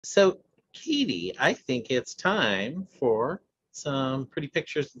So, Katie, I think it's time for some pretty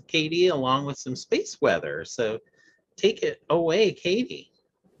pictures of Katie along with some space weather. So, take it away, Katie.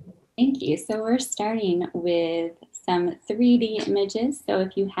 Thank you. So we're starting with some 3D images. So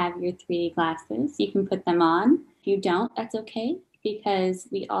if you have your 3D glasses, you can put them on. If you don't, that's okay, because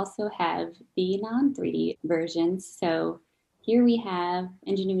we also have the non-3D versions. So here we have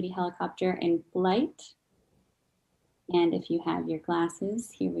Ingenuity helicopter in flight. And if you have your glasses,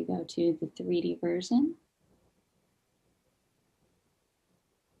 here we go to the 3D version.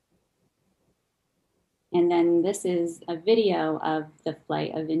 And then this is a video of the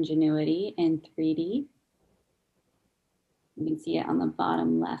flight of Ingenuity in 3D. You can see it on the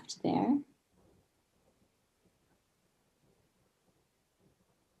bottom left there.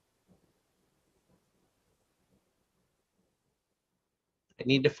 I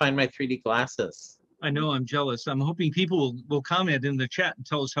need to find my 3D glasses. I know, I'm jealous. I'm hoping people will comment in the chat and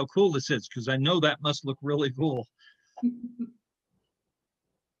tell us how cool this is, because I know that must look really cool.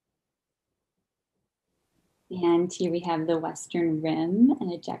 And here we have the Western Rim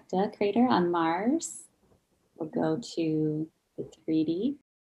and Ejecta crater on Mars. We'll go to the 3D.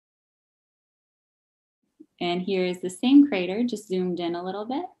 And here is the same crater, just zoomed in a little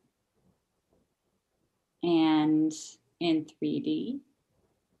bit. And in 3D.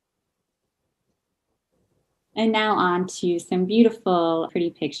 And now on to some beautiful, pretty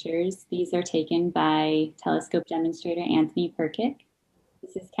pictures. These are taken by telescope demonstrator Anthony Perkic.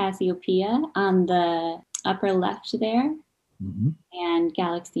 This is Cassiopeia on the upper left there, and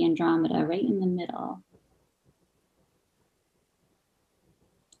Galaxy Andromeda right in the middle.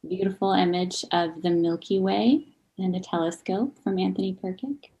 Beautiful image of the Milky Way and a telescope from Anthony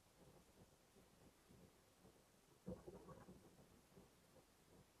Perkic.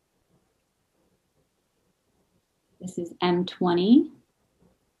 This is M20,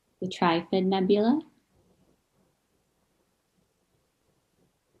 the Trifid Nebula.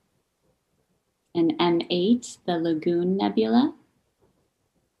 And M8, the Lagoon Nebula.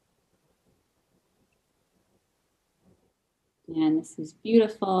 And this is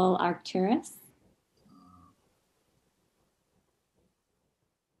beautiful Arcturus.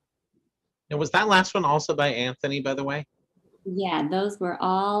 And was that last one also by Anthony, by the way? Yeah, those were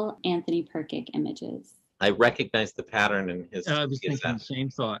all Anthony Perkic images. I recognized the pattern in his. I was thinking the same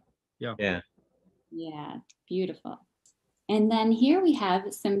thought. Yeah. Yeah, beautiful. And then here we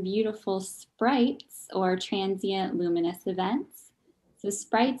have some beautiful sprites or transient luminous events. So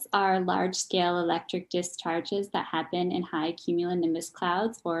sprites are large-scale electric discharges that happen in high cumulonimbus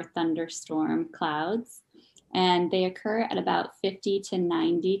clouds or thunderstorm clouds. And they occur at about 50 to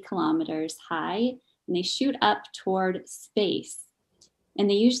 90 kilometers high, and they shoot up toward space. And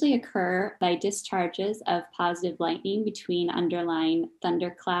they usually occur by discharges of positive lightning between underlying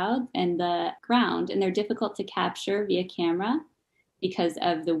thunderclouds and the ground. And they're difficult to capture via camera because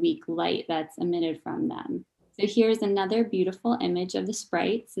of the weak light that's emitted from them. So here's another beautiful image of the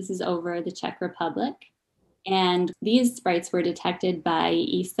sprites. This is over the Czech Republic. And these sprites were detected by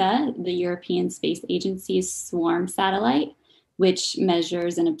ESA, the European Space Agency's SWARM satellite, which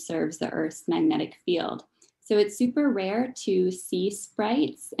measures and observes the Earth's magnetic field. So it's super rare to see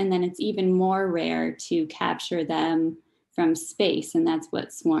sprites, and then it's even more rare to capture them from space, and that's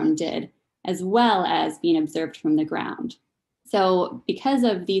what SWARM did, as well as being observed from the ground. So because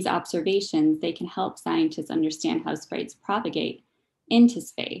of these observations, they can help scientists understand how sprites propagate into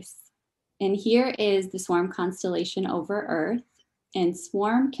space. And here is the SWARM constellation over Earth, and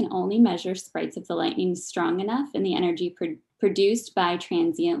SWARM can only measure sprites if the lightning is strong enough and the energy produced by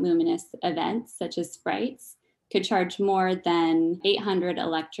transient luminous events, such as sprites, could charge more than 800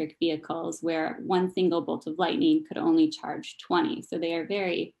 electric vehicles, where one single bolt of lightning could only charge 20. So they are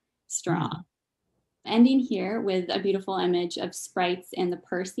very strong. Ending here with a beautiful image of sprites and the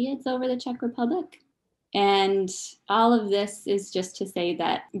Perseids over the Czech Republic. And all of this is just to say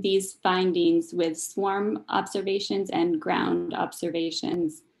that these findings with SWARM observations and ground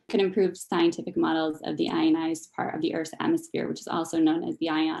observations could improve scientific models of the ionized part of the Earth's atmosphere, which is also known as the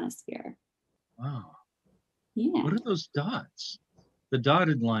ionosphere. Wow. Yeah. What are those dots? The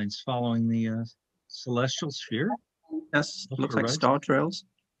dotted lines following the celestial sphere? Yes, looks like star trails.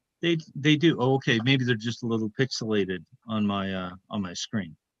 They do. Oh, okay. Maybe they're just a little pixelated on my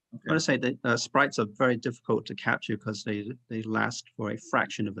screen. Okay. I want to say that sprites are very difficult to capture because they last for a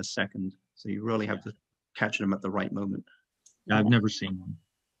fraction of a second. So you really have to catch them at the right moment. Yeah, I've never seen one.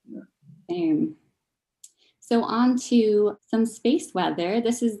 Same. So on to some space weather.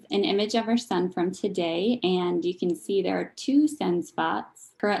 This is an image of our sun from today, and you can see there are two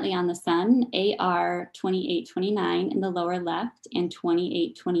sunspots currently on the sun, AR 2829 in the lower left and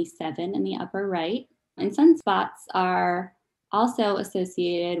 2827 in the upper right. And sunspots are also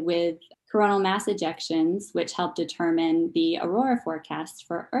associated with coronal mass ejections, which help determine the aurora forecast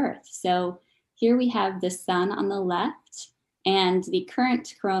for Earth. So here we have the sun on the left and the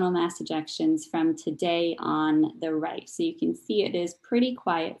current coronal mass ejections from today on the right. So you can see it is pretty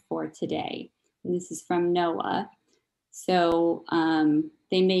quiet for today. And this is from NOAA. So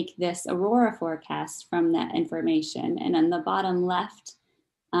they make this aurora forecast from that information. And on the bottom left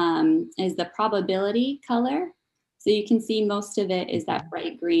is the probability color. So you can see most of it is that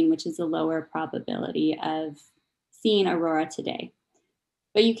bright green, which is a lower probability of seeing aurora today.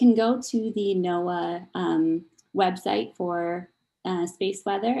 But you can go to the NOAA website for space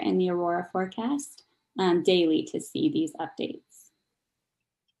weather and the aurora forecast daily to see these updates.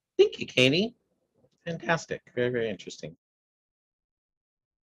 Thank you, Katie. Fantastic. Very, very interesting.